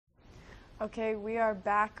Okay, we are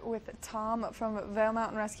back with Tom from Vail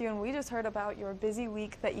Mountain Rescue, and we just heard about your busy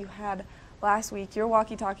week that you had last week. Your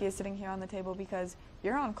walkie-talkie is sitting here on the table because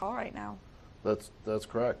you're on call right now. That's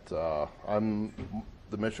correct. I'm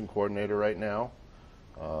the mission coordinator right now,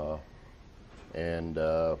 so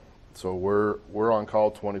we're on call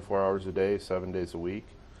 24 hours a day, 7 days a week.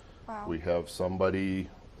 Wow. We have somebody,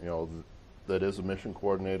 that is a mission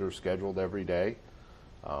coordinator scheduled every day.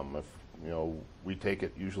 We take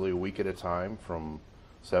it usually a week at a time from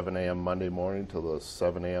 7 a.m. Monday morning till the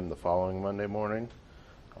 7 a.m. the following Monday morning.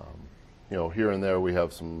 Here and there we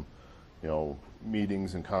have some,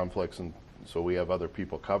 meetings and conflicts, and so we have other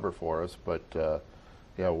people cover for us. But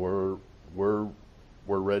yeah, we're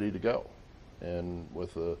ready to go, and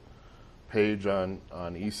with a page on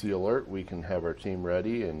EC Alert, we can have our team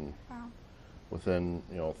ready, and wow. Within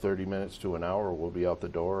 30 minutes to an hour, we'll be out the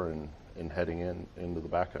door and heading into the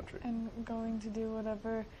backcountry. And going to do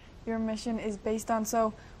whatever your mission is based on.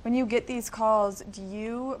 So when you get these calls, do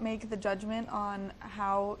you make the judgment on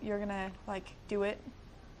how you're gonna do it?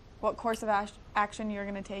 What course of action you're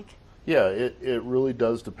gonna take? Yeah, it really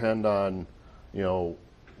does depend on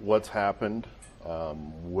what's happened,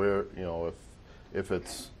 where if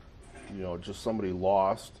it's just somebody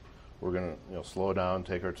lost, we're gonna slow down,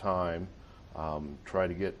 take our time, try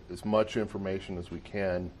to get as much information as we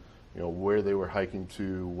can. Where they were hiking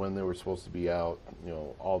to, when they were supposed to be out,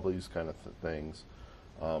 all these kind of things.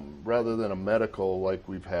 Rather than a medical like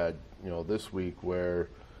we've had, this week where,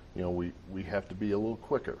 we have to be a little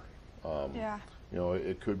quicker. Yeah.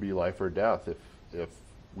 It could be life or death if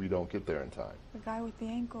we don't get there in time. The guy with the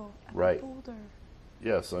ankle and right. the boulder.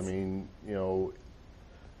 Yes, I mean,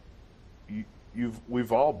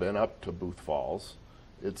 we've all been up to Booth Falls.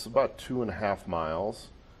 It's about 2.5 miles.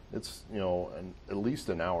 It's at least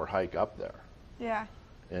an hour hike up there. Yeah.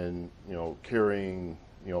 And carrying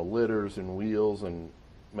litters and wheels and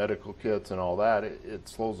medical kits and all that, it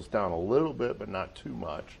slows us down a little bit, but not too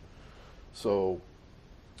much. So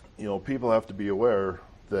people have to be aware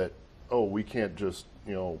that we can't just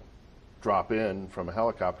drop in from a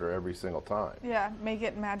helicopter every single time. Yeah, make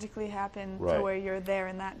it magically happen right. to where you're there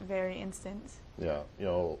in that very instant. Yeah,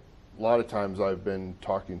 a lot of times I've been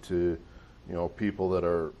talking to people that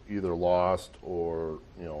are either lost or,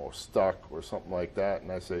 stuck or something like that.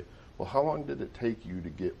 And I say, well, how long did it take you to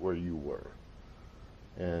get where you were?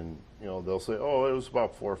 And, they'll say, oh, it was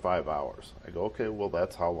about 4 or 5 hours. I go, okay, well,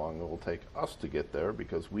 that's how long it will take us to get there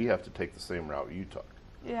because we have to take the same route you took.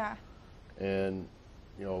 Yeah. And,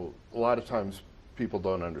 a lot of times people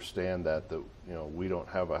don't understand that we don't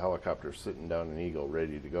have a helicopter sitting down in Eagle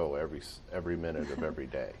ready to go every minute of every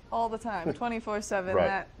day. All the time, 24/7.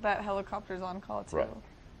 Right. That helicopter's on call too. Right.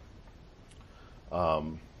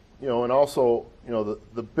 And also,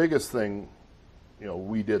 the biggest thing,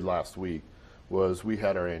 we did last week was we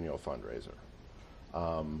had our annual fundraiser.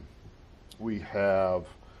 We have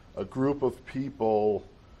a group of people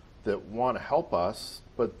that want to help us,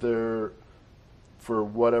 but for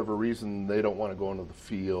whatever reason, they don't want to go into the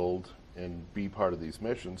field and be part of these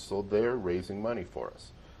missions, so they're raising money for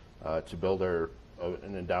us to build an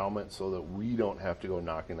endowment so that we don't have to go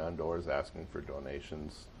knocking on doors asking for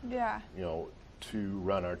donations. Yeah. To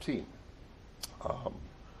run our team.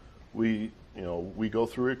 We go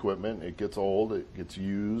through equipment, it gets old, it gets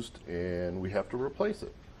used, and we have to replace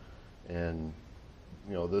it. And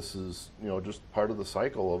this is just part of the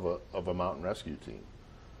cycle of a mountain rescue team.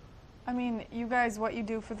 I mean, you guys, what you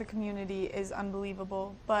do for the community is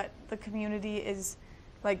unbelievable, but the community is,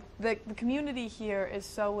 the community here is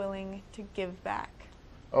so willing to give back.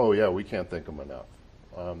 Oh yeah, we can't thank them enough.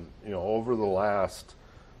 Over the last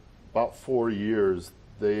about 4 years,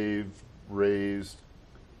 they've raised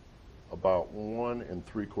about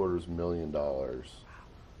 $1.75 million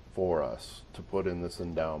for us to put in this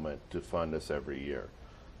endowment to fund us every year.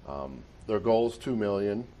 Their goal is $2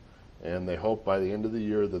 million. And they hope by the end of the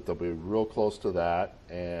year that they'll be real close to that,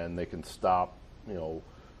 and they can stop,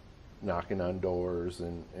 knocking on doors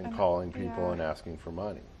and calling people yeah. and asking for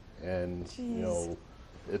money. And Jeez.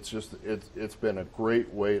 It's been a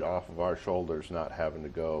great weight off of our shoulders not having to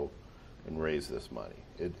go and raise this money.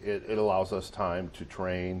 It allows us time to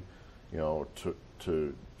train,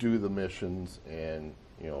 to do the missions and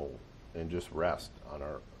and just rest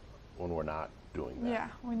when we're not doing that. Yeah,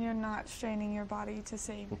 when you're not straining your body to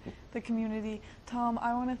save the community. Tom,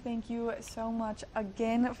 I want to thank you so much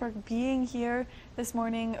again for being here this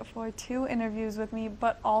morning for 2 interviews with me,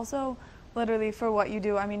 but also literally for what you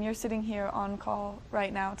do. I mean, you're sitting here on call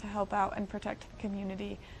right now to help out and protect the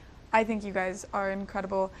community. I think you guys are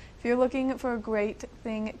incredible. If you're looking for a great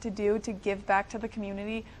thing to do to give back to the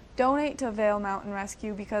community, donate to Vail Mountain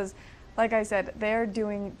Rescue because like I said, they're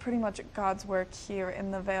doing pretty much God's work here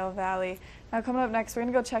in the Vail Valley. Now coming up next, we're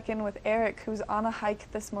going to go check in with Eric, who's on a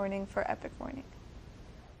hike this morning for Epic Morning.